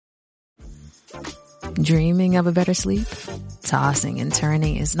Dreaming of a better sleep? Tossing and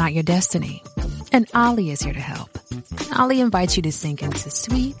turning is not your destiny. And Ollie is here to help. Ollie invites you to sink into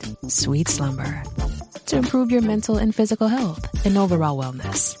sweet, sweet slumber to improve your mental and physical health and overall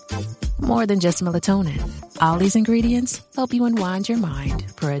wellness. More than just melatonin, Ollie's ingredients help you unwind your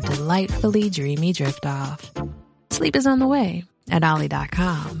mind for a delightfully dreamy drift off. Sleep is on the way at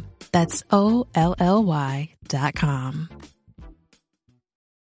Ollie.com. That's OLLY.com.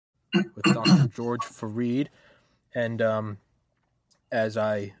 With Dr. George Fareed. And as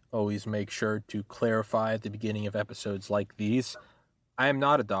I always make sure to clarify at the beginning of episodes like these, I am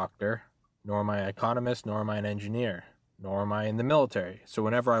not a doctor, nor am I an economist, nor am I an engineer, nor am I in the military. So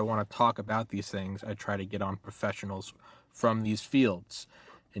whenever I want to talk about these things, I try to get on professionals from these fields.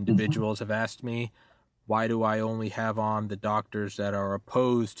 Individuals have asked me, why do I only have on the doctors that are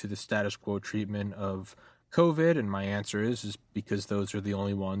opposed to the status quo treatment of COVID? And my answer is because those are the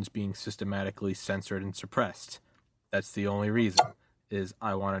only ones being systematically censored and suppressed. That's the only reason, is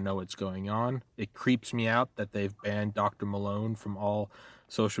I want to know what's going on. It creeps me out that they've banned Dr. Malone from all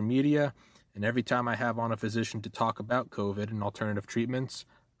social media. And every time I have on a physician to talk about COVID and alternative treatments,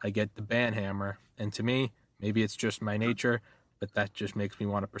 I get the ban hammer. And to me, maybe it's just my nature, but that just makes me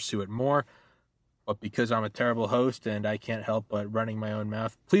want to pursue it more. But because I'm a terrible host and I can't help but running my own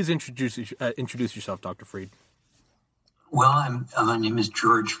mouth, please introduce yourself, Dr. Fareed. Well, my name is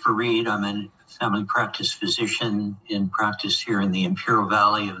George Fareed. I'm a family practice physician in practice here in the Imperial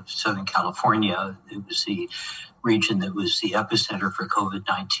Valley of Southern California. It was the region that was the epicenter for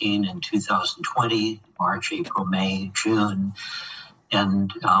COVID-19 in 2020, March, April, May, June.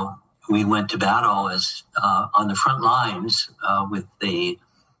 And we went to battle as on the front lines with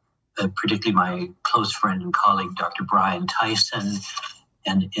particularly my close friend and colleague, Dr. Brian Tyson,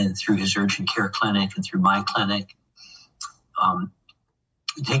 and through his urgent care clinic and through my clinic,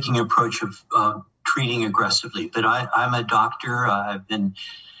 taking an approach of treating aggressively. But I'm a doctor. I'm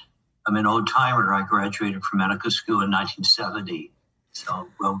an old timer. I graduated from medical school in 1970, so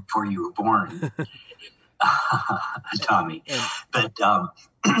well before you were born, Tommy. But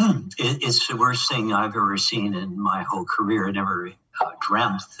it's the worst thing I've ever seen in my whole career. I never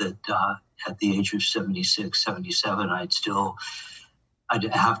dreamt that at the age of 76, 77, I'd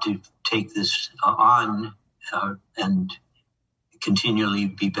have to take this on and continually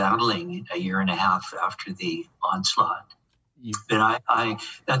be battling a year and a half after the onslaught. But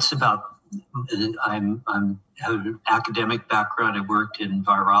that's about, I have an academic background. I worked in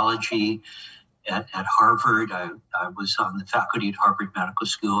virology at Harvard. I was on the faculty at Harvard Medical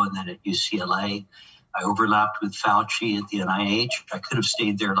School and then at UCLA. I overlapped with Fauci at the NIH. I could have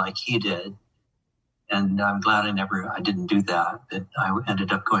stayed there like he did. And I'm glad I didn't do that. But I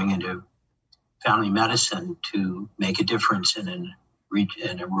ended up going into family medicine to make a difference in a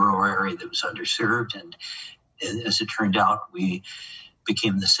rural area that was underserved. And as it turned out, we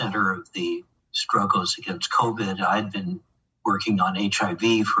became the center of the struggles against COVID. I'd been working on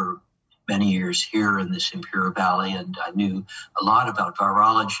HIV for many years here in this Imperial Valley, and I knew a lot about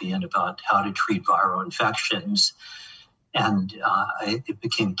virology and about how to treat viral infections. And it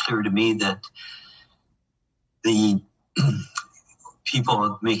became clear to me that the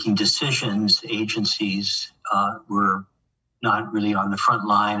people making decisions, agencies, were not really on the front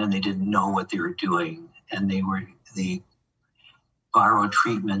line, and they didn't know what they were doing. And the viral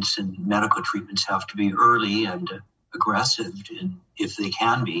treatments and medical treatments have to be early and aggressive, if they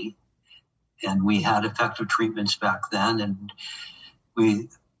can be. And we had effective treatments back then. And we,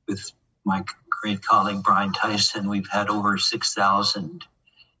 with my great colleague, Brian Tyson, we've had over 6,000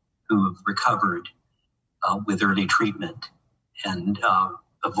 who have recovered with early treatment and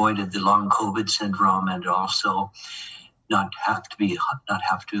avoided the long COVID syndrome, and also not have to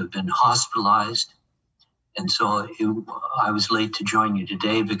have been hospitalized. And so I was late to join you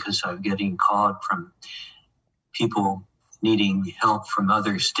today because I'm getting called from people needing help from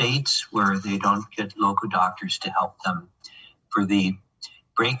other states where they don't get local doctors to help them for the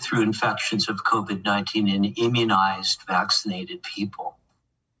breakthrough infections of COVID-19 in immunized, vaccinated people.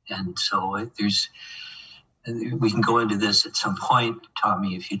 And so we can go into this at some point,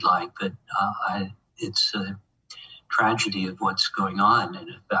 Tommy, if you'd like, but it's a tragedy of what's going on, in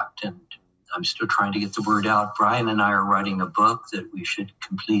effect, and I'm still trying to get the word out. Brian and I are writing a book that we should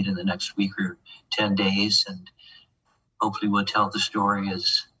complete in the next week or 10 days, and hopefully we'll tell the story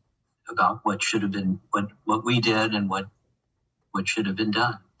about what should have been, what we did and what should have been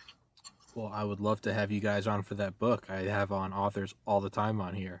done. Well, I would love to have you guys on for that book. I have on authors all the time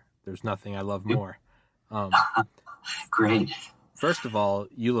on here. There's nothing I love more. Great. First of all,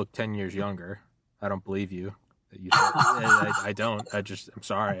 you look 10 years younger. I don't believe you. You said, I don't. I'm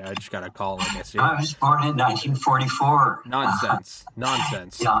sorry. I just got to call it like I see it. I was born in 1944. Nonsense.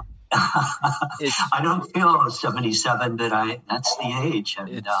 Yeah. I don't feel 77, but that's the age.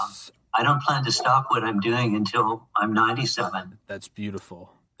 And I don't plan to stop what I'm doing until I'm 97. That's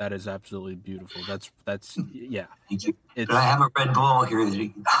beautiful. That is absolutely beautiful. That's yeah. Thank you. But I have a Red Bull here.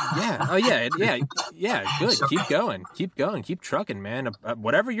 Yeah. Oh yeah. Good. So, keep going. Keep trucking, man.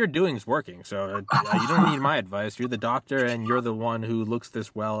 Whatever you're doing is working. So you don't need my advice. You're the doctor, and you're the one who looks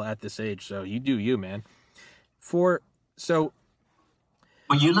this well at this age. So you do you, man. Well,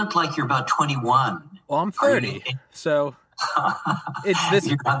 you look like you're about 21. Well, I'm 30. So it's this.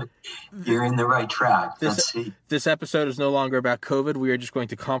 You're in the right track. This episode is no longer about COVID. We are just going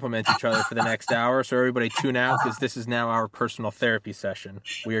to compliment each other for the next hour. So everybody tune out, because this is now our personal therapy session.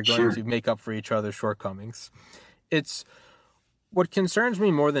 We are going to make up for each other's shortcomings. It's what concerns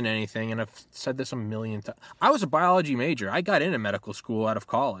me more than anything, and I've said this a million times. I was a biology major. I got into medical school out of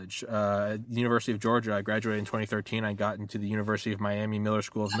college. At the University of Georgia, I graduated in 2013. I got into the University of Miami Miller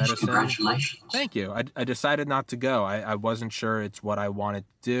School of Medicine. Congratulations. Thank you. I decided not to go. I wasn't sure it's what I wanted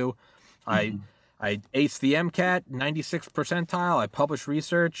to do. I aced the MCAT, 96th percentile. I published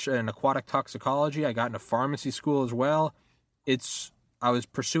research in aquatic toxicology. I got into pharmacy school as well. I was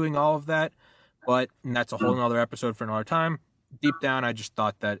pursuing all of that, and that's a whole other episode for another time. Deep down, I just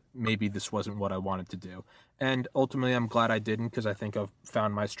thought that maybe this wasn't what I wanted to do. And ultimately, I'm glad I didn't, because I think I've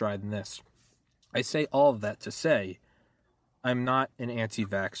found my stride in this. I say all of that to say I'm not an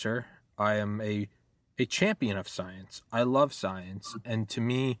anti-vaxxer. I am a champion of science. I love science. And to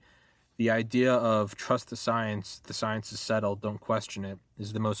me, the idea of trust the science is settled, don't question it,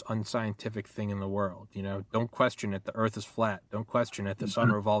 is the most unscientific thing in the world. Don't question it, the earth is flat. Don't question it, the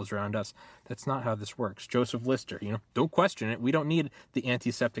sun revolves around us. That's not how this works. Joseph Lister, don't question it. We don't need the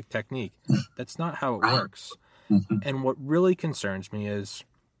antiseptic technique. That's not how it works. And what really concerns me is,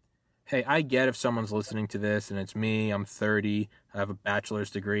 hey, I get if someone's listening to this and it's me, I'm 30, I have a bachelor's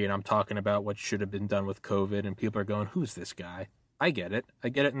degree, and I'm talking about what should have been done with COVID, and people are going, who's this guy? I get it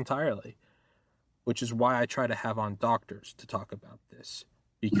entirely, which is why I try to have on doctors to talk about this,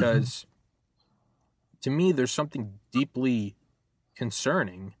 because to me, there's something deeply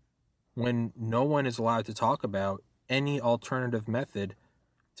concerning when no one is allowed to talk about any alternative method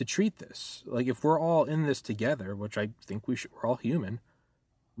to treat this. Like, if we're all in this together, which I think we're all human,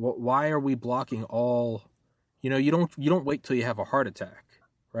 why are we blocking all, you don't wait till you have a heart attack.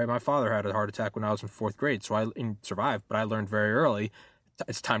 Right, my father had a heart attack when I was in 4th grade, so I survived, but I learned very early,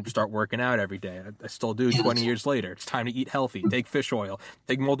 it's time to start working out every day. I still do 20 years later. It's time to eat healthy, take fish oil,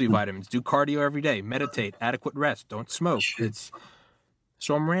 take multivitamins, do cardio every day, meditate, adequate rest, don't smoke.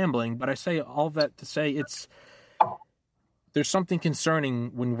 So I'm rambling, but I say all that to say there's something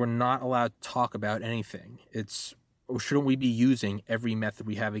concerning when we're not allowed to talk about anything. Shouldn't we be using every method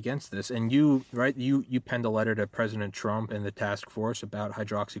we have against this? And you penned a letter to President Trump and the task force about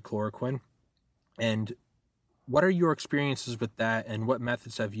hydroxychloroquine. And what are your experiences with that, and what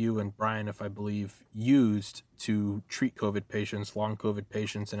methods have you and Brian, if I believe, used to treat COVID patients, long COVID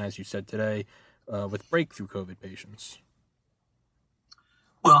patients, and as you said today, with breakthrough COVID patients?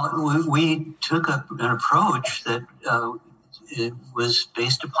 Well, we took an approach that it was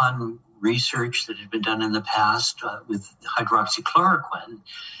based upon research that had been done in the past with hydroxychloroquine,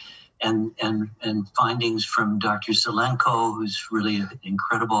 and findings from Dr. Zelenko, who's really an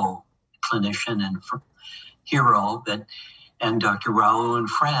incredible clinician and hero, and Dr. Raoult in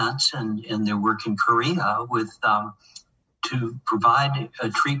France, and their work in Korea to provide a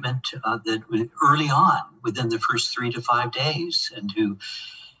treatment that early on, within the first 3 to 5 days, and to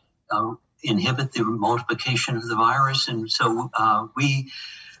inhibit the multiplication of the virus. And so we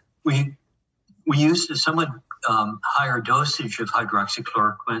used a somewhat higher dosage of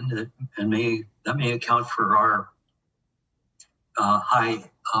hydroxychloroquine, that may account for our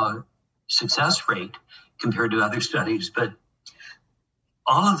high success rate compared to other studies. But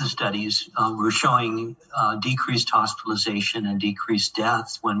all of the studies were showing decreased hospitalization and decreased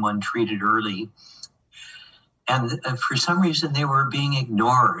deaths when one treated early. And for some reason, they were being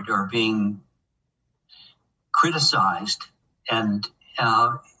ignored or being criticized. And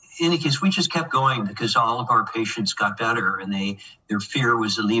in any case, we just kept going because all of our patients got better and their fear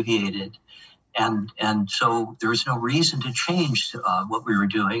was alleviated. And so there was no reason to change what we were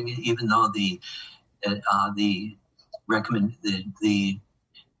doing, even though the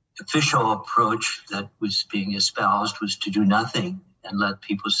official approach that was being espoused was to do nothing and let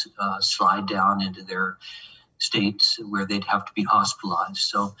people slide down into their states where they'd have to be hospitalized.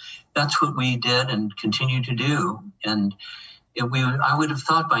 So that's what we did and continue to do. And I would have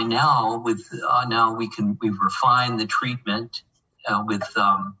thought by now, with now we've refined the treatment with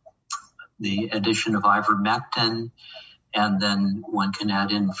the addition of ivermectin, and then one can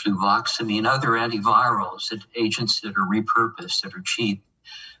add in fluvoxamine, other antivirals, agents that are repurposed, that are cheap,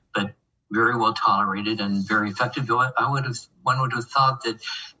 but very well tolerated and very effective. One would have thought that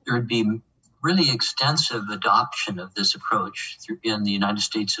there would be really extensive adoption of this approach in the United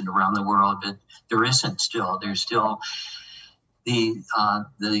States and around the world, but there isn't still. There's still the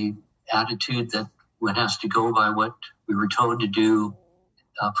attitude that one has to go by what we were told to do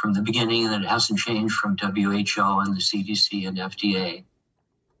from the beginning, and that it hasn't changed from WHO and the CDC and FDA.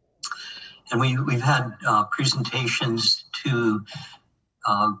 And we've had presentations to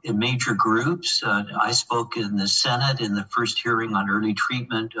in major groups. I spoke in the Senate in the first hearing on early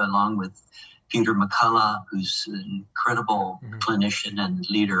treatment, along with Peter McCullough, who's an incredible clinician and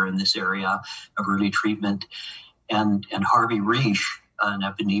leader in this area of early treatment, and Harvey Reish, an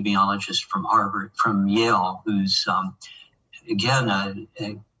epidemiologist from Yale, who's again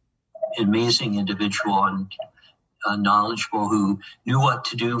an amazing individual and knowledgeable, who knew what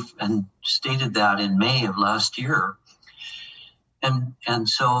to do and stated that in May of last year. And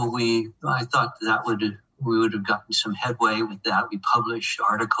so I thought that we would have gotten some headway with that. We published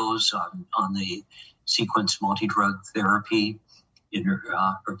articles on the sequence multi-drug therapy in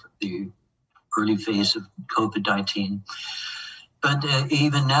the early phase of COVID-19. But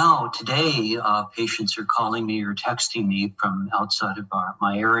even now, today, patients are calling me or texting me from outside of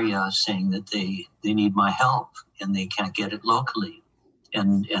my area saying that they need my help and they can't get it locally.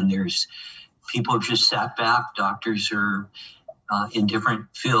 And there's people have just sat back. Doctors are in different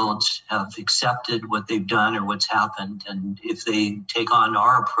fields have accepted what they've done or what's happened. And if they take on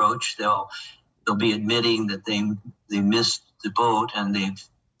our approach, they'll be admitting that they missed the boat and they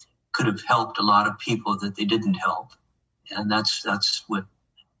could have helped a lot of people that they didn't help. And that's what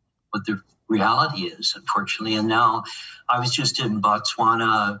the reality is, unfortunately. And now I was just in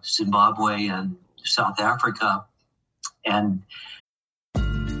Botswana, Zimbabwe, and South Africa. And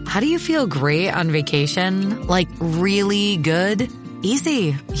how do you feel great on vacation? Like really good?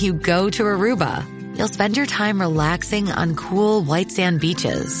 Easy. You go to Aruba. You'll spend your time relaxing on cool white sand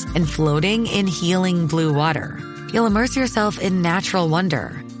beaches and floating in healing blue water. You'll immerse yourself in natural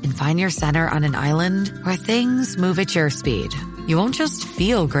wonder and find your center on an island where things move at your speed. You won't just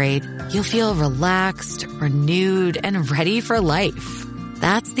feel great, you'll feel relaxed, renewed, and ready for life.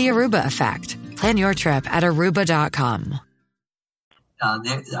 That's the Aruba effect. Plan your trip at Aruba.com.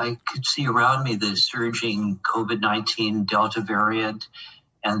 I could see around me the surging COVID-19 Delta variant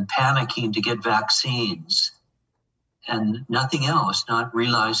and panicking to get vaccines and nothing else, not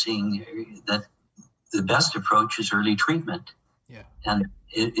realizing that the best approach is early treatment. Yeah. And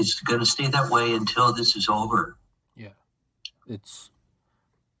it's going to stay that way until this is over. Yeah. It's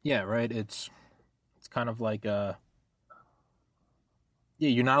kind of like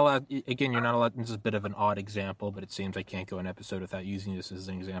you're not allowed, this is a bit of an odd example, but it seems I can't go an episode without using this as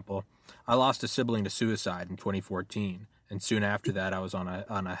an example. I lost a sibling to suicide in 2014, and soon after that I was on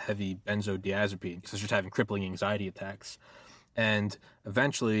a heavy benzodiazepine because I was just having crippling anxiety attacks. And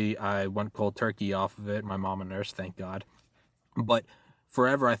eventually I went cold turkey off of it, my mom a nurse, thank God. But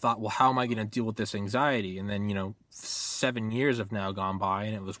forever I thought, well, how am I going to deal with this anxiety? And then, 7 years have now gone by,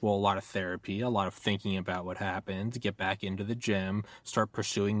 and it was, well, a lot of therapy, a lot of thinking about what happened, get back into the gym, start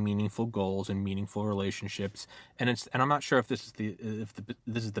pursuing meaningful goals and meaningful relationships. And I'm not sure if this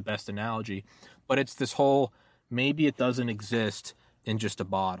is the best analogy, but it's this whole, maybe it doesn't exist in just a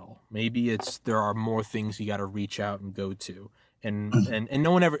bottle. Maybe there are more things you got to reach out and go to. And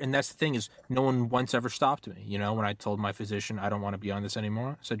no one ever, and that's the thing, is no one once ever stopped me. When I told my physician I don't want to be on this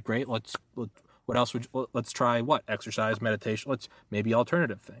anymore, I said, great, what else let's try exercise, meditation, maybe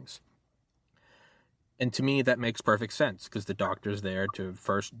alternative things. And to me that makes perfect sense, because the doctor's there to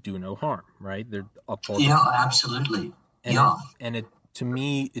first do no harm, right? They're upholding. Yeah, absolutely. And to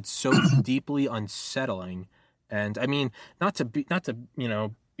me it's so deeply unsettling. And I mean, not to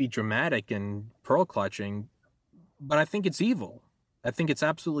be dramatic and pearl clutching, but I think it's evil. I think it's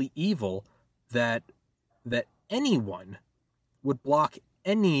absolutely evil that anyone would block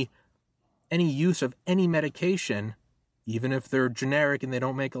any use of any medication, even if they're generic and they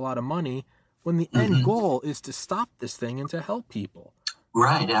don't make a lot of money, when the end goal is to stop this thing and to help people.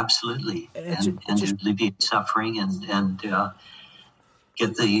 Right, absolutely. And alleviate suffering and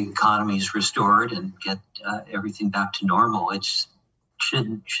get the economies restored and get everything back to normal. It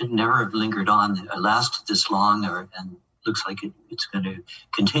should never have lingered on, lasted this long, and looks like it's going to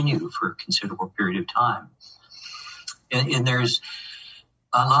continue for a considerable period of time. And there's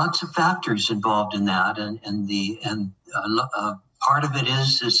Lots of factors involved in that, and part of it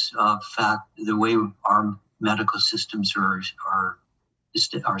is this fact, the way our medical systems are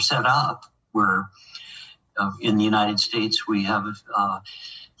set up, where in the United States we have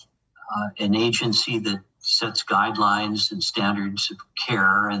an agency that sets guidelines and standards of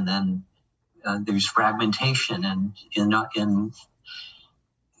care, and then there's fragmentation. And in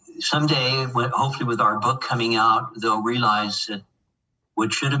someday, hopefully with our book coming out, they'll realize that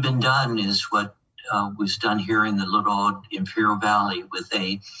what should have been done is what was done here in the little old Imperial Valley with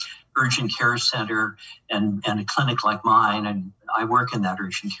a urgent care center and a clinic like mine. And I work in that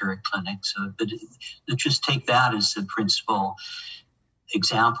urgent care clinic. So, but let's just take that as the principal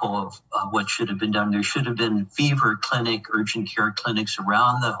example of what should have been done. There should have been fever clinic, urgent care clinics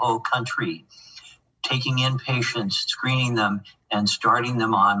around the whole country, taking in patients, screening them, and starting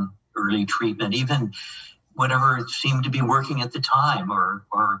them on early treatment, even whatever seemed to be working at the time,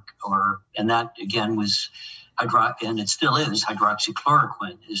 and that again was and it still is,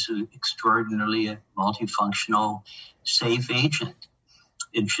 hydroxychloroquine is an extraordinarily multifunctional, safe agent.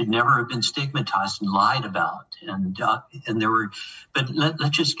 It should never have been stigmatized and lied about. And there were, but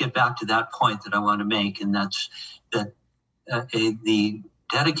let's just get back to that point that I want to make, and that's that the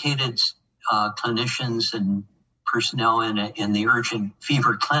dedicated clinicians and personnel in the urgent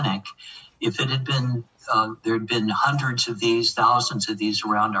fever clinic, if it had been, there had been hundreds of these, thousands of these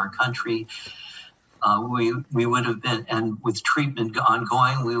around our country, we would have been, and with treatment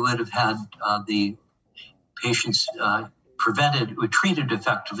ongoing, we would have had the patients treated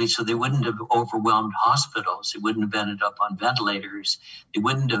effectively, so they wouldn't have overwhelmed hospitals. They wouldn't have ended up on ventilators. They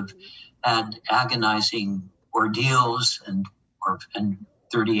wouldn't have had agonizing ordeals and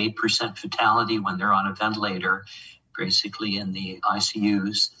 38% fatality when they're on a ventilator, basically in the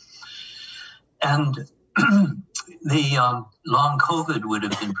ICUs. And the long COVID would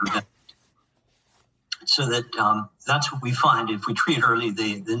have been prevented. So that that's what we find. If we treat early,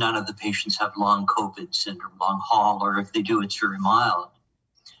 none of the patients have long COVID syndrome, long haul, or if they do, it's very mild.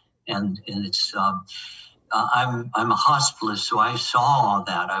 And it's I'm a hospitalist, so I saw all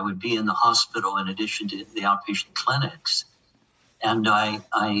that. I would be in the hospital in addition to the outpatient clinics, and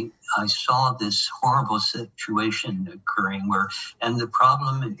I saw this horrible situation occurring and the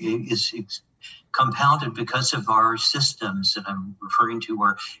problem is compounded because of our systems that I'm referring to,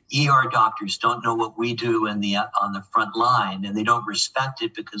 where ER doctors don't know what we do on the front line, and they don't respect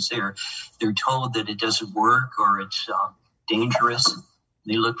it because they're told that it doesn't work or it's dangerous.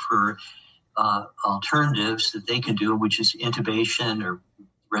 They look for alternatives that they can do, which is intubation or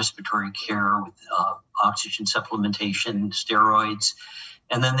respiratory care with oxygen supplementation, steroids,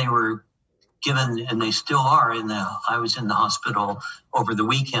 and then they were given, and they still are I was in the hospital over the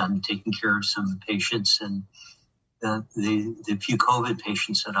weekend taking care of some patients, and the few COVID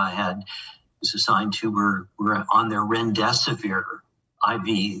patients that I had was assigned to were on their remdesivir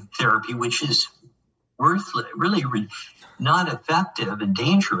IV therapy, which is really not effective and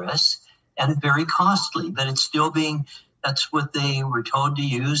dangerous and very costly, but it's still that's what they were told to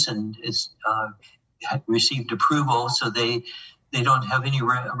use, and it's received approval, so they don't have any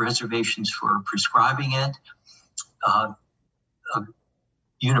reservations for prescribing it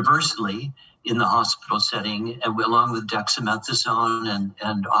universally in the hospital setting, and along with dexamethasone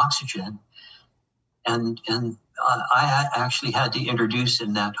and oxygen. And I actually had to introduce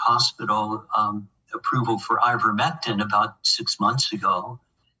in that hospital approval for ivermectin about 6 months ago,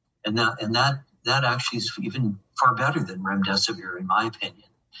 and that actually is even far better than remdesivir, in my opinion.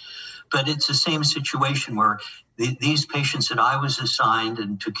 But it's the same situation where these patients that I was assigned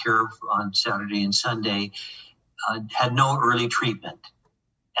and took care of on Saturday and Sunday had no early treatment.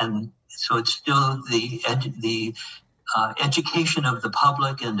 And so it's still the education of the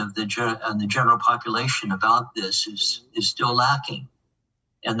public and of the general population about this is still lacking.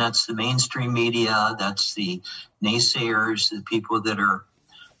 And that's the mainstream media, that's the naysayers, the people that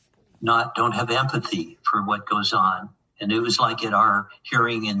don't have empathy for what goes on. And it was like at our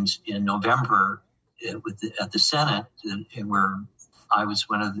hearing in November at the Senate, where I was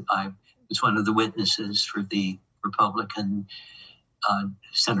one of the witnesses for the Republican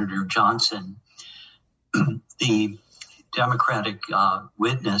Senator Johnson. The Democratic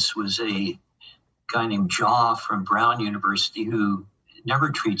witness was a guy named Jaw from Brown University, who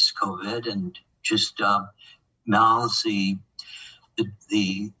never treats COVID and just mouths the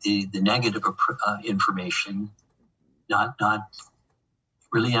negative information. Not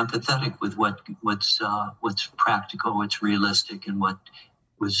really empathetic with what's practical, what's realistic, and what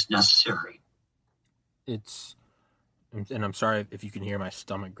was necessary. And I'm sorry if you can hear my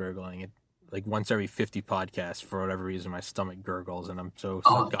stomach gurgling. like once every 50 podcasts. For whatever reason, my stomach gurgles, and I'm so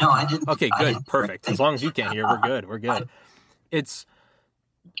no, I didn't. Okay, good, perfect. As long as you can't hear, we're good. We're good.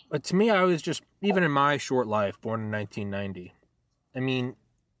 But to me, I was just, even in my short life, born in 1990. I mean,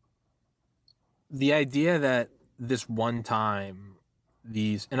 the idea that this one time,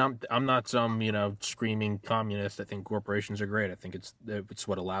 and I'm not some, screaming communist. I think corporations are great. I think it's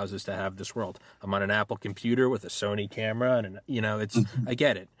what allows us to have this world. I'm on an Apple computer with a Sony camera, and I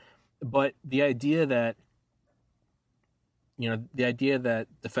get it. But the idea that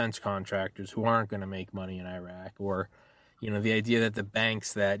defense contractors who aren't going to make money in Iraq, or the idea that the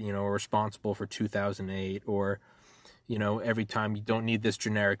banks that are responsible for 2008, or every time you don't need this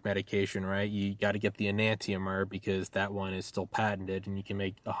generic medication, right? You got to get the enantiomer because that one is still patented and you can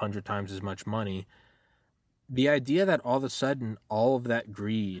make 100 times as much money. The idea that all of a sudden all of that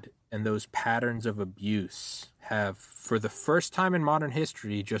greed and those patterns of abuse have, for the first time in modern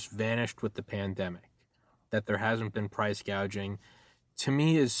history, just vanished with the pandemic, that there hasn't been price gouging, to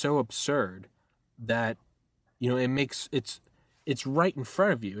me is so absurd that, it's right in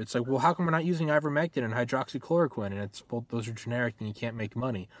front of you. It's like, well, how come we're not using ivermectin and hydroxychloroquine? And it's, well, those are generic and you can't make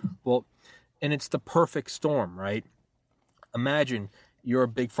money. Well, and it's the perfect storm, right? Imagine you're a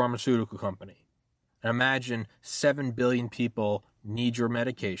big pharmaceutical company. And imagine 7 billion people need your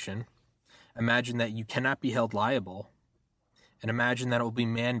medication. Imagine that you cannot be held liable. And imagine that it will be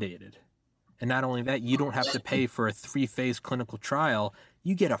mandated. And not only that, you don't have to pay for a 3-phase clinical trial.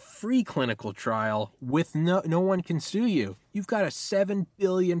 You get a free clinical trial with no one can sue you. You've got a 7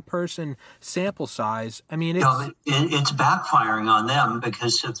 billion person sample size. I mean, it's backfiring on them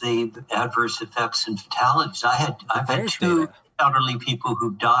because of the adverse effects and fatalities. I've had two elderly people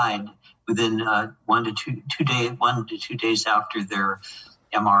who died within 1 to 2 days after their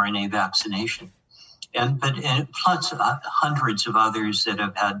mRNA vaccination. And plus hundreds of others that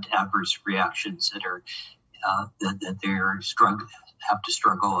have had adverse reactions that are that they're have to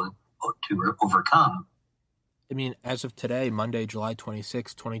struggle to overcome. I mean, as of today, Monday, July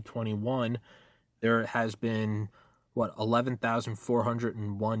 26, 2021, there has been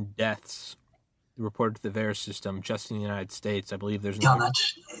 11,401 deaths reported to the VAERS system just in the United States. I believe there's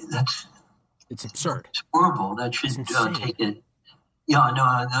it's absurd. It's horrible. That should take it. Yeah, no,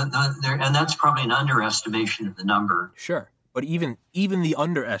 and that's probably an underestimation of the number. Sure, but even the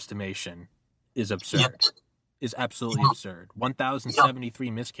underestimation is absurd. Yes. Is absolutely absurd.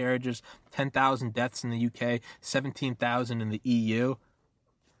 1,073 miscarriages, 10,000 deaths in the UK, 17,000 in the EU.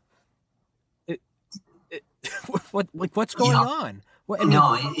 What's going on?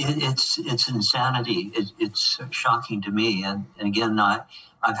 It's insanity. It's shocking to me. And again,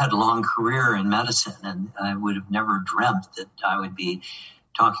 I've had a long career in medicine, and I would have never dreamt that I would be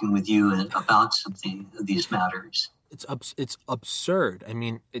talking with you about something of these matters. It's absurd. I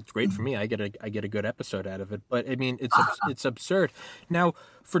mean, it's great for me. I get a good episode out of it. But I mean, it's absurd. Now,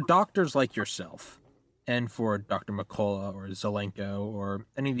 for doctors like yourself, and for Dr. McCullough or Zelenko or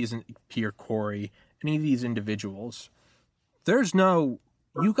any of these, Pierre Corey, any of these individuals, you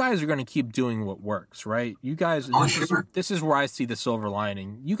guys are going to keep doing what works, right? You guys, this is where I see the silver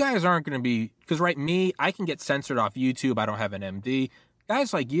lining. You guys aren't going to be, because I can get censored off YouTube. I don't have an MD.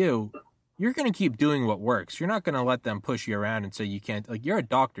 Guys like you, you're going to keep doing what works. You're not going to let them push you around and say you can't. Like, you're a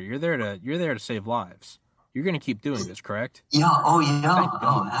doctor. You're there to save lives. You're going to keep doing this, correct? Yeah. Oh, yeah.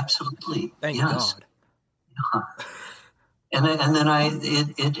 Oh, absolutely. Thank God. Yeah. And then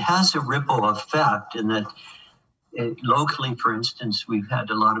it has a ripple effect in that locally, for instance, we've had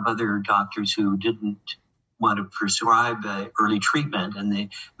a lot of other doctors who didn't want to prescribe early treatment,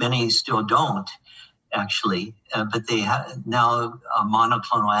 and many still don't. Actually, but they have now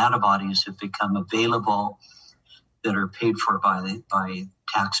monoclonal antibodies have become available that are paid for by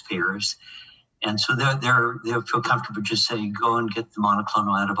taxpayers, and so they feel comfortable just saying go and get the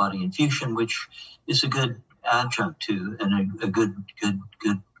monoclonal antibody infusion, which is a good adjunct to and a good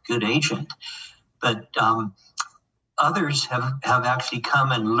agent. But others have actually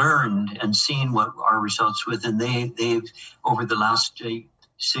come and learned and seen what our results with, and they've over the last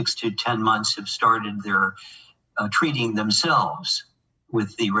 6 to 10 months have started their treating themselves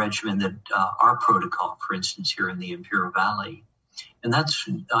with the regimen that our protocol, for instance, here in the Imperial Valley. And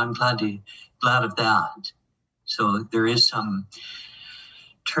I'm glad of that. So there is some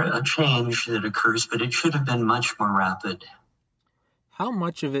change that occurs, but it should have been much more rapid. How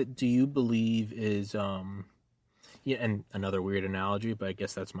much of it do you believe is, and another weird analogy, but I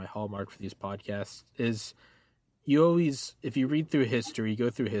guess that's my hallmark for these podcasts, is you always, if you read through history, go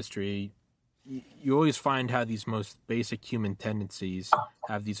through history, you always find how these most basic human tendencies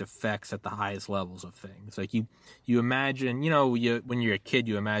have these effects at the highest levels of things. Like you imagine, when you're a kid,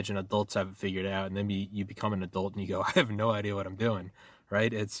 you imagine adults have it figured out, and then you become an adult and you go, I have no idea what I'm doing,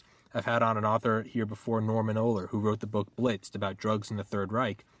 right? I've had on an author here before, Norman Ohler, who wrote the book Blitzed about drugs in the Third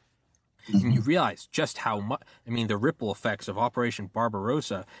Reich. And you realize just how much, the ripple effects of Operation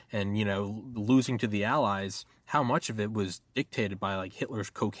Barbarossa and, losing to the Allies, how much of it was dictated by like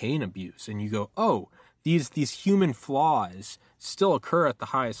Hitler's cocaine abuse. And you go, oh, these human flaws still occur at the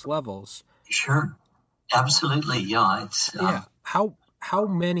highest levels. Sure. Absolutely. Yeah. How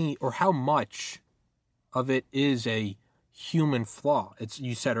many or how much of it is a human flaw?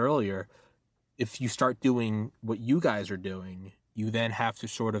 You said earlier, if you start doing what you guys are doing, you then have to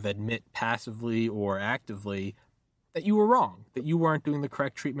sort of admit passively or actively that you were wrong, that you weren't doing the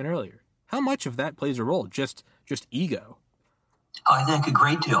correct treatment earlier. How much of that plays a role? Just ego? I think a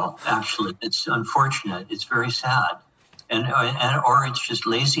great deal, actually. It's unfortunate. It's very sad. Or it's just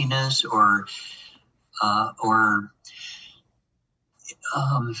laziness or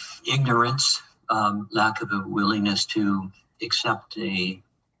ignorance, lack of a willingness to accept a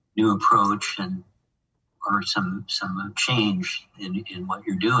new approach or some change in what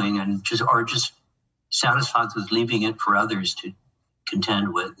you're doing, and just satisfied with leaving it for others to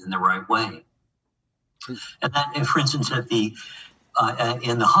contend with in the right way. And that, for instance, in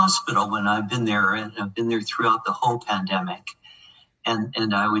the hospital, when I've been there, and I've been there throughout the whole pandemic,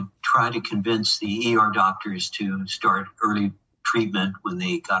 and I would try to convince the ER doctors to start early treatment when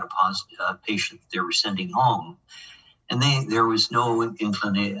they got a positive patient they were sending home. And there was no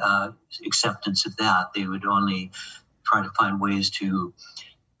acceptance of that. They would only try to find ways to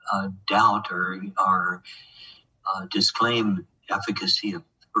doubt or disclaim efficacy of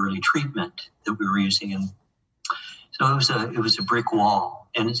early treatment that we were using. And so it was a brick wall,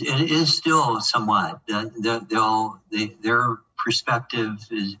 and it is still somewhat. Their perspective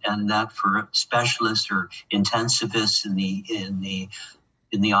is, and that for specialists or intensivists in the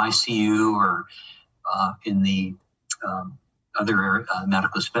ICU or in the other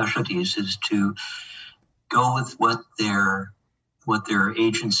medical specialties, is to go with what their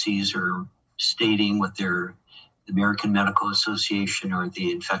agencies are stating, what the American Medical Association or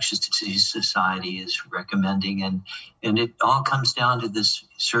the Infectious Disease Society is recommending, and it all comes down to this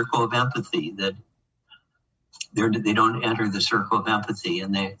circle of empathy, that they don't enter the circle of empathy,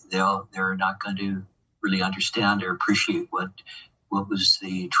 and they're not going to really understand or appreciate what was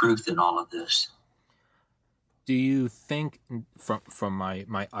the truth in all of this. Do you think, from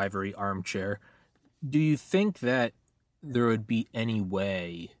my ivory armchair, do you think that there would be any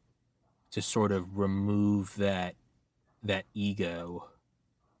way to sort of remove that ego?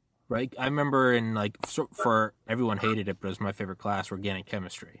 Right? I remember for everyone hated it, but it was my favorite class, organic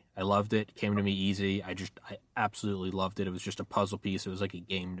chemistry. I loved it. It came to me easy. I absolutely loved it. It was just a puzzle piece. It was like a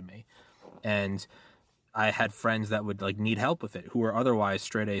game to me. And I had friends that would need help with it, who were otherwise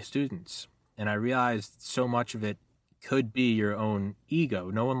straight A students. And I realized so much of it could be your own ego.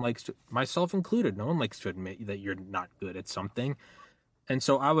 No one likes to, myself included, no one likes to admit that you're not good at something. And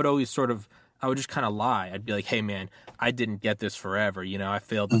so I would always I would just kind of lie. I'd be like, hey man, I didn't get this forever. I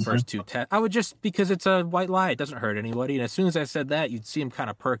failed the first two tests. I would because it's a white lie. It doesn't hurt anybody. And as soon as I said that, you'd see him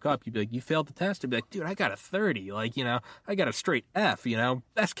kind of perk up. You'd be like, you failed the test? I'd be like, dude, I got a 30. I got a straight F,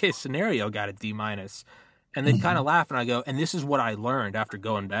 best case scenario, got a D-. And they'd kind of laugh, and I go, and this is what I learned after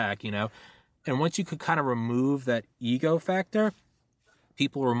going back, And once you could kind of remove that ego factor,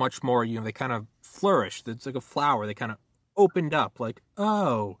 people were much more, they kind of flourished. It's like a flower. They kind of opened up, like,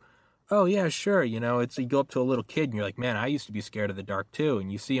 oh yeah, sure. It's, you go up to a little kid and you're like, man, I used to be scared of the dark too.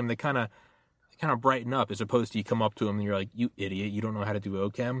 And you see them, they kind of brighten up, as opposed to you come up to them and you're like, you idiot, you don't know how to do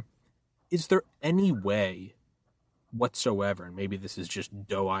OChem. Is there any way whatsoever, and maybe this is just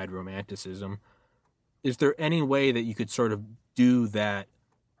doe-eyed romanticism, is there any way that you could sort of do that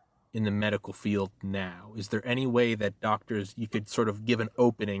in the medical field now? Is there any way that doctors, you could sort of give an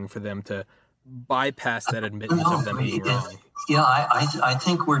opening for them to bypass that admittance of them being wrong? Yeah, I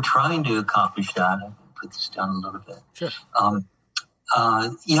think we're trying to accomplish that. I'll put this down a little bit. Sure. I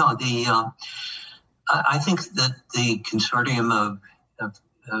think that the consortium of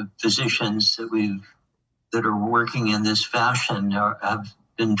physicians that are working in this fashion have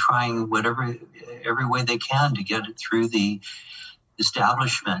been trying every way they can to get it through the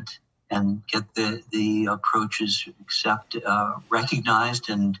establishment and get the approaches recognized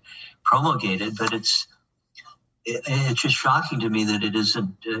and promulgated. But it's just shocking to me that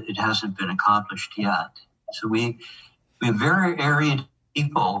it hasn't been accomplished yet. So we have very arrogant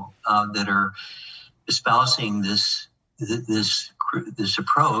people that are espousing this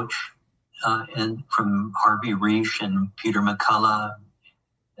approach and from Harvey Reish and Peter McCullough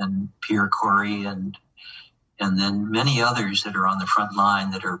and Pierre Corey and then many others that are on the front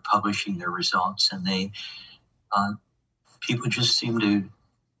line that are publishing their results. And they people just seem to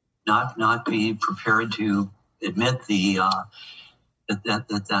not be prepared to admit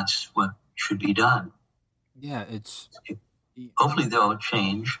that's what should be done. Yeah, hopefully they'll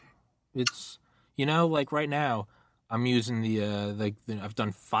change. It's like right now I'm using I've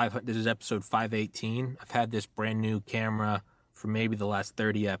done this is episode 518. I've had this brand new camera for maybe the last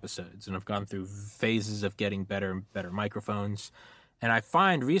 30 episodes, and I've gone through phases of getting better and better microphones. And I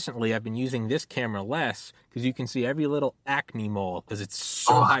find recently I've been using this camera less because you can see every little acne mole because it's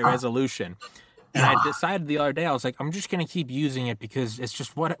so high resolution. And I decided the other day, I was like, I'm just going to keep using it because it's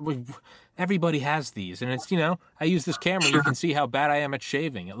just everybody has these. And it's, I use this camera. You can see how bad I am at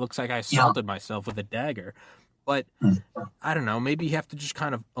shaving. It looks like I assaulted myself with a dagger. But I don't know, maybe you have to just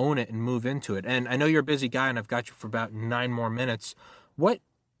kind of own it and move into it. And I know you're a busy guy and I've got you for about 9 more minutes.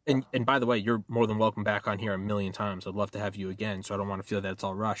 And by the way, you're more than welcome back on here a million times. I'd love to have you again, so I don't want to feel that it's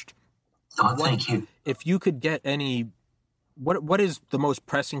all rushed. Oh, thank you. If you could get what is the most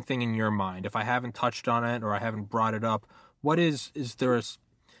pressing thing in your mind? If I haven't touched on it or I haven't brought it up, what is there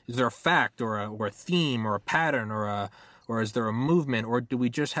a fact or a theme or a pattern or is there a movement, or do we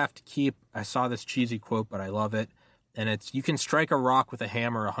just have to keep, I saw this cheesy quote, but I love it, and it's, you can strike a rock with a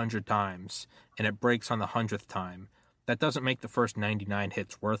hammer 100 times and it breaks on the 100th time. That doesn't make the first 99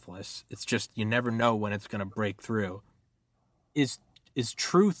 hits worthless. It's just you never know when it's going to break through. Is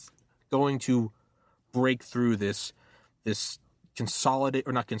truth going to break through this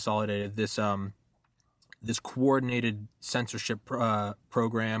coordinated censorship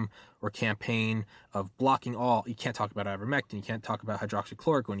program or campaign of blocking all? You can't talk about ivermectin, you can't talk about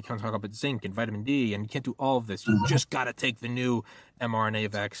hydroxychloroquine, you can't talk about zinc and vitamin D, and you can't do all of this. You just got to take the new mRNA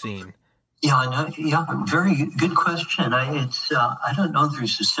vaccine. Yeah, very good question. I don't know if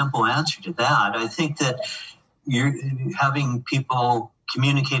there's a simple answer to that. I think that you're having people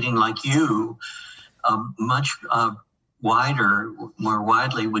communicating like you much more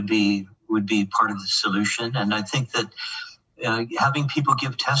widely would be part of the solution. And I think that having people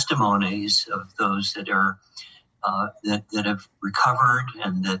give testimonies of those that are that have recovered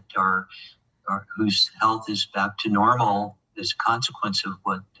and that are whose health is back to normal as a consequence of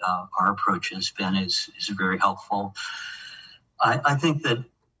what our approach has been is very helpful. I think that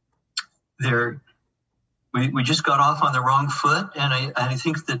we just got off on the wrong foot, and I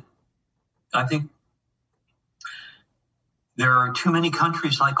think there are too many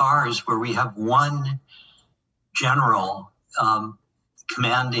countries like ours where we have one general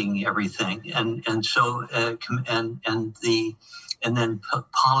commanding everything, and then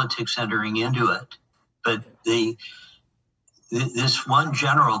politics entering into it. But this one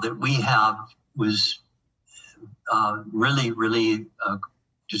general that we have was really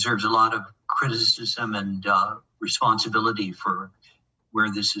deserves a lot of criticism and responsibility for where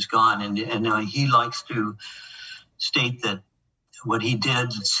this has gone. And he likes to state that what he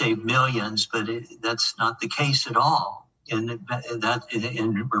did saved millions, but that's not the case at all. And that,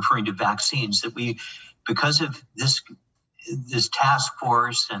 in referring to vaccines, that because of this task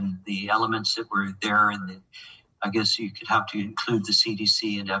force and the elements that were there, and I guess you could have to include the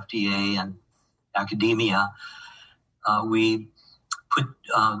CDC and FDA and academia. We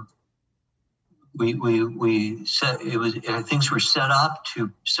said things were set up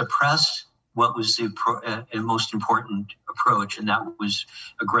to suppress what was the most important approach, and that was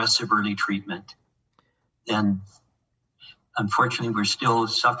aggressive early treatment. And unfortunately, we're still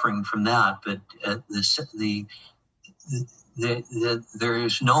suffering from that. But there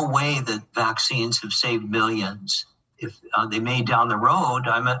is no way that vaccines have saved millions. If they may down the road,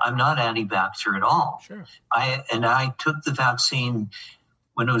 I'm not anti-vaxxer at all. Sure. I took the vaccine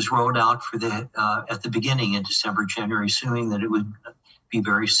when it was rolled out at the beginning in December, January, assuming that it would be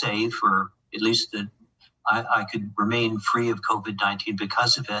very safe, or at least that I could remain free of COVID-19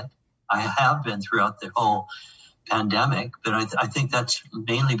 because of it. I have been throughout the whole pandemic, but I think that's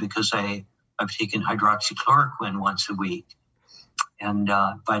mainly because I've taken hydroxychloroquine once a week and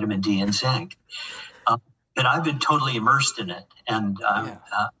vitamin D and zinc. But I've been totally immersed in it, and I'm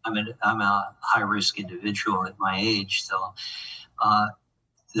a high-risk individual at my age, so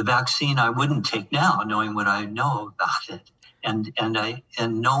the vaccine I wouldn't take now, knowing what I know about it, and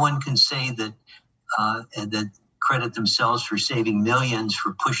no one can say that credit themselves for saving millions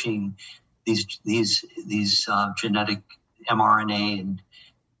for pushing these genetic mRNA and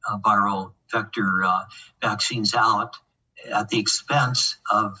viral vector vaccines out at the expense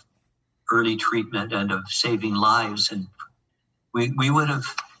of early treatment and of saving lives. And we would have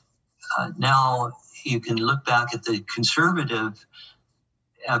now you can look back at the conservative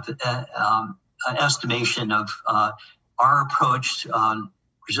estimation of our approach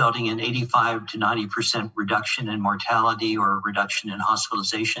resulting in 85 to 90% reduction in mortality or reduction in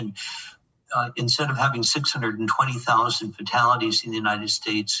hospitalization. Instead of having 620,000 fatalities in the United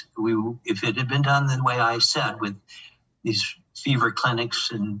States, if it had been done the way I said, with these fever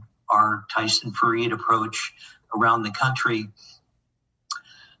clinics and our Tyson-Fareed approach around the country,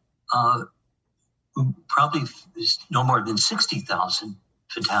 probably no more than 60,000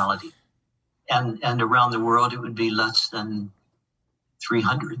 fatality. And around the world, it would be less than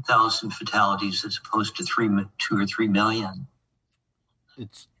 300,000 fatalities as opposed to 2 or 3 million.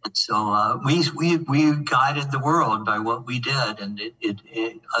 So we guided the world by what we did, and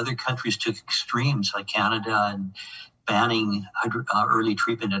other countries took extremes like Canada and banning early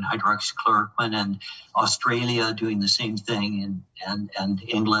treatment in hydroxychloroquine, and Australia doing the same thing, and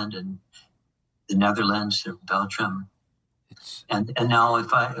England and the Netherlands, Belgium, and now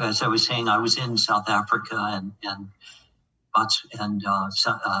as I was saying, I was in South Africa and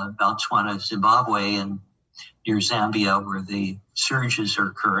Botswana, Zimbabwe, and near Zambia, where the surges are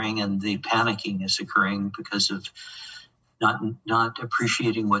occurring and the panicking is occurring because of not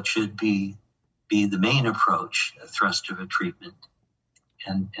appreciating what should be the main approach, a thrust of a treatment,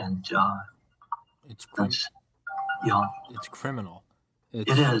 and it's it's criminal. It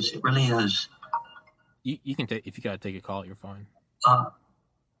is. It really is. You can take, if you gotta take a call, you're fine.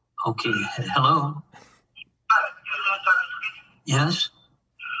 Okay. Hello. Yes.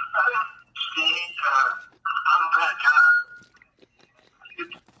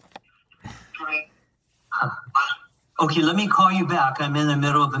 Okay, let me call you back. I'm in the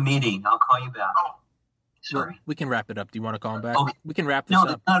middle of a meeting. I'll call you back. Sorry. Well, we can wrap it up. Do you want to call him back? Okay. We can wrap this up.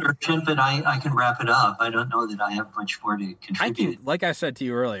 No, it's not urgent, but I can wrap it up. I don't know that I have much more to contribute. Like I said to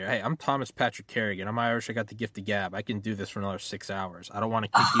you earlier, hey, I'm Thomas Patrick Kerrigan. I'm Irish. I got the gift of gab. I can do this for another 6 hours. I don't want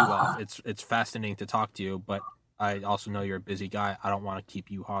to kick you off. It's fascinating to talk to you, but I also know you're a busy guy. I don't want to keep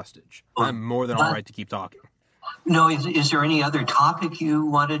you hostage. I'm more than all right to keep talking. No, is there any other topic you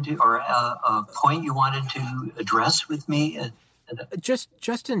wanted to, or a point you wanted to address with me?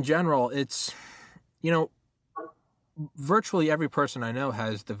 Just in general, it's, virtually every person I know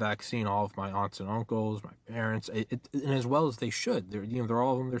has the vaccine. All of my aunts and uncles, my parents, and as well as they should. They're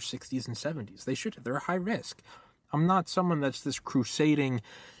all in their 60s and 70s. They should. They're high risk. I'm not someone that's this crusading,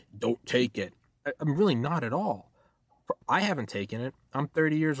 don't take it. I'm really not at all. I haven't taken it. I'm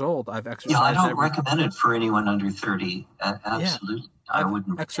 30 years old. I've exercised. Yeah, I don't recommend it for anyone under 30. Absolutely. Yeah, I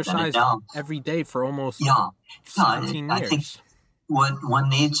wouldn't exercise every day for almost 17 years. I think what one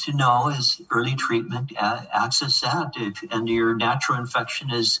needs to know is early treatment, access that, and your natural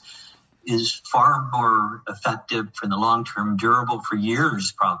infection is far more effective for the long term, durable for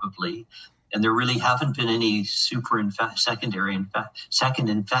years probably. And there really haven't been any second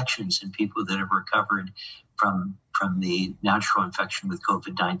infections in people that have recovered from the natural infection with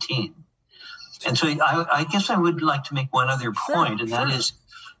COVID-19. And so I guess I would like to make one other point, that is,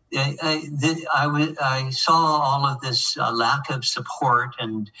 I saw all of this lack of support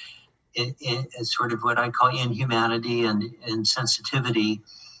and sort of what I call inhumanity and insensitivity,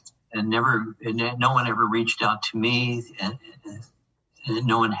 and no one ever reached out to me, and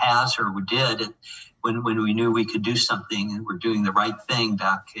no one has or did when we knew we could do something and we're doing the right thing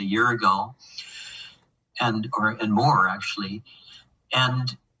back a year ago, and more actually,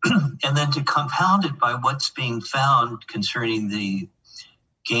 and then to compound it by what's being found concerning the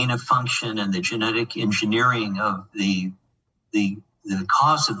gain of function and the genetic engineering of the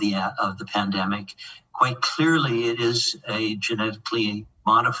cause of the pandemic. Quite clearly, it is a genetically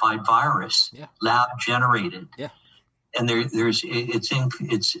modified virus, lab generated. Yeah. And it's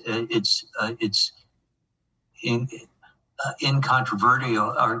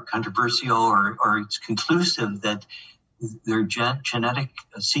controversial or it's conclusive that there are genetic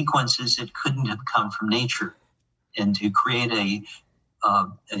sequences that couldn't have come from nature, and to create a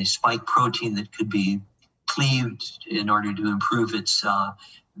spike protein that could be cleaved in order to improve its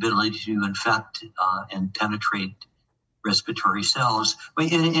ability to infect and penetrate respiratory cells.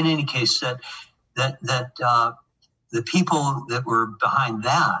 But in any case, that the people that were behind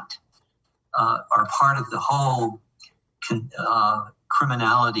that are part of the whole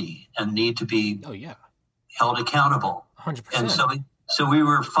criminality and need to be held accountable. 100%. And so we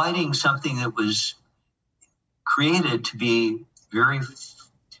were fighting something that was created to be very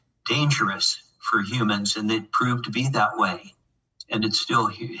dangerous for humans, and it proved to be that way. And it's still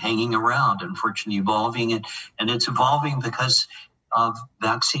hanging around, unfortunately, evolving. And it's evolving because of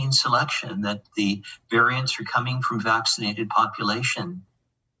vaccine selection, that the variants are coming from vaccinated population.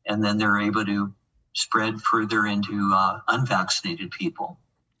 and then they're able to spread further into unvaccinated people.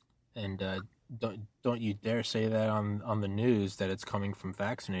 And don't you dare say that on the news that it's coming from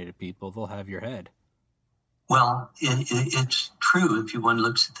vaccinated people. They'll have your head. Well, it's true if one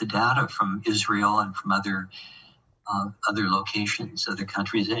looks at the data from Israel and from other locations, other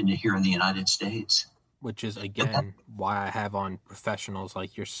countries, and here in the United States. Which is, again, why I have on professionals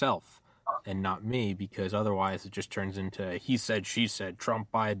like yourself and not me, because otherwise it just turns into he said, she said, Trump,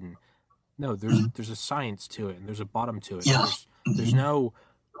 Biden. No, there's a science to it, and there's a bottom to it. Yes. There's no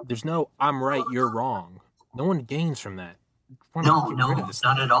I'm right, you're wrong. No one gains from that. No,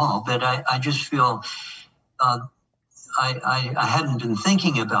 not at all. But I just feel I hadn't been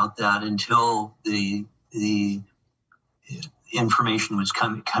thinking about that until the information was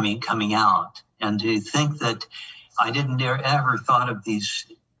coming out, and to think that I didn't ever thought of these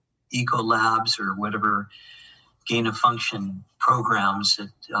eco labs or whatever gain of function programs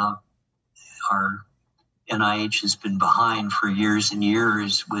that our NIH has been behind for years and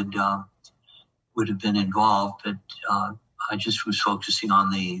years would have been involved, but I just was focusing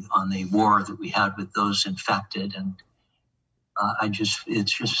on the war that we had with those infected, and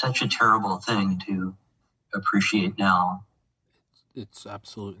it's just such a terrible thing to appreciate now. It's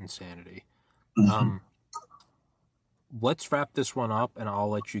absolute insanity. Mm-hmm. Let's wrap this one up, and I'll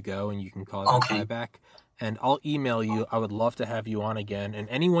let you go, and you can call that guy back. And I'll email you. I would love to have you on again. And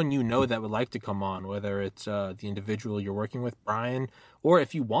anyone you know that would like to come on, whether it's the individual you're working with, Brian, or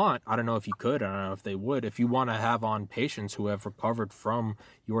if you want, I don't know if you could, I don't know if they would, if you want to have on patients who have recovered from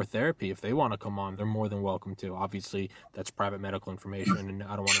your therapy, if they want to come on, they're more than welcome to. Obviously, that's private medical information, and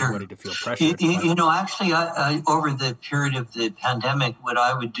I don't want anybody to feel pressured. Actually, I over the period of the pandemic, what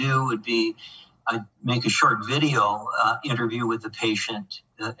I would do would be I'd make a short video interview with the patient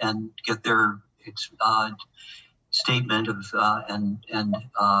and get their statement of and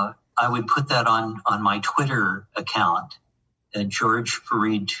I would put that on my Twitter account at George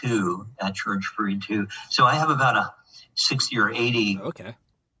Fareed 2 at George Fareed 2. So I have about a 60 or 80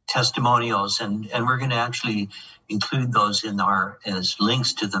 testimonials, and we're going to actually include those as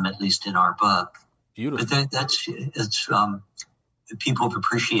links to them, at least in our book. Beautiful. But people have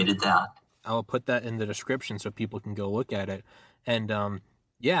appreciated that. I'll put that in the description so people can go look at it. And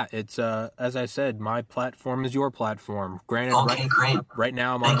yeah, it's as I said, my platform is your platform. Granted, great. Right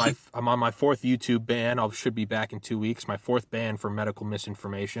now I'm on my fourth YouTube ban. I should be back in 2 weeks. My fourth ban for medical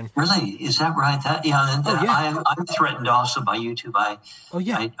misinformation. Really, is that right? I'm threatened also by YouTube. I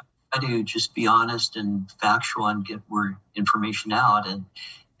do just be honest and factual and get word information out,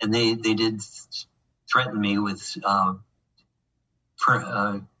 and they did threaten me with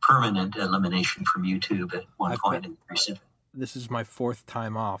permanent elimination from YouTube at one point in recent. This is my fourth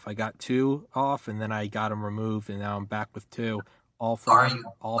time off. I got 2 off, and then I got them removed, and now I'm back with 2. All for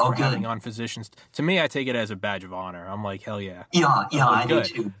having on physicians. To me, I take it as a badge of honor. I'm like, hell yeah. I do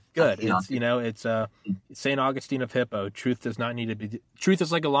too. Good. It's St. Augustine of Hippo. Truth is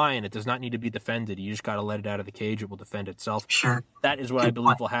like a lion. It does not need to be defended. You just got to let it out of the cage. It will defend itself. Sure. That is what I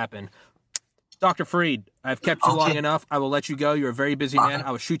believe will happen. Dr. Fareed, I've kept you long enough. I will let you go. You're a very busy man.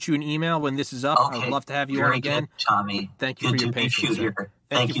 I will shoot you an email when this is up. I would love to have you on again. Good, Tommy. Thank you for your patience, sir.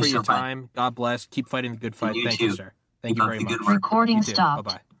 Thank you for your time. God bless. Keep fighting the good fight. Thank you, sir. Thank you very much. Recording stopped.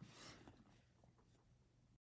 Bye-bye.